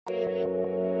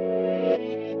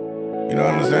You know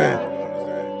what I'm saying?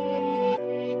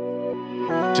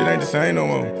 Shit ain't the same no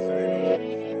more.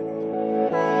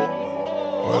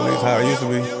 Or at least how it used to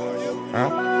be. Huh?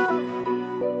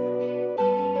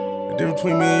 The difference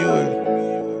between me and you is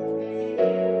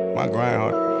my grind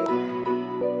hard.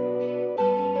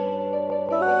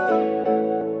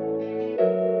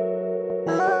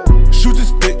 Shoot this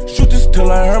stick, shoot this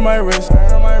till I hurt my wrist.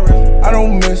 I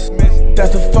don't miss,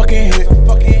 that's a fucking hit.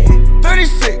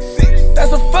 36,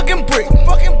 that's a fucking brick.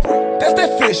 That's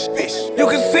that fish, you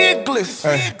can see it gliss.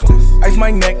 Ice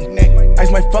my neck,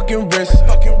 ice my fucking wrist.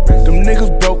 Them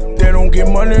niggas broke, they don't get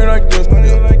money like this.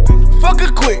 Fuck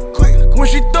her quick, when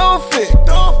she throw a fit.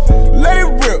 Let it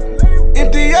rip,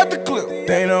 empty out the clip.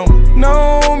 They don't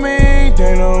know me,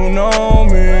 they don't know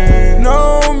me.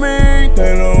 Know me,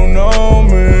 they don't know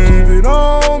me. Keep it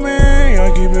on me,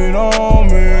 I keep it on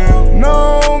me.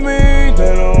 Know me,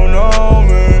 they don't know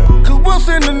me. Cause we'll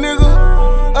send a nigga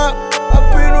up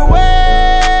in the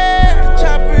way.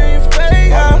 Chop in your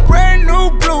face. I'm brand new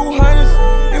blue hunters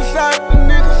inside the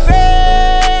nigga's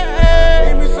head.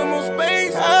 Give me some more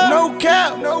space. No cap,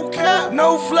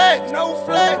 no flex.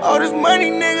 All this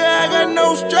money, nigga, I got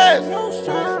no stress.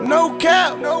 No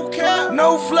cap,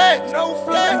 no flex.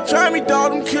 You try me,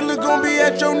 dawg, them killers gon' be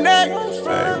at your neck.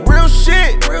 Real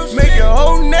shit, make your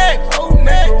whole neck.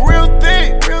 Real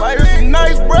thick, like it's a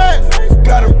nice breath.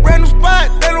 Got a brand new spot,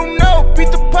 they don't know.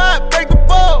 Beat the pot, break the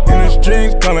ball. In the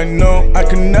strings, calling no, I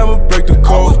can never break the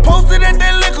code. I was posted at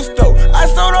that liquor store. I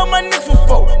sold all my nicks for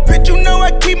 4. Bitch, you know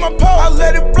I keep my pole. I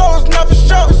let it blow, it's not for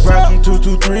show. Rap from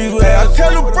 223 with I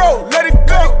tell her bro, let it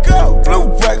go. Blue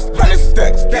racks, 100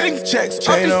 stacks, getting checks.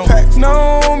 Chain on, no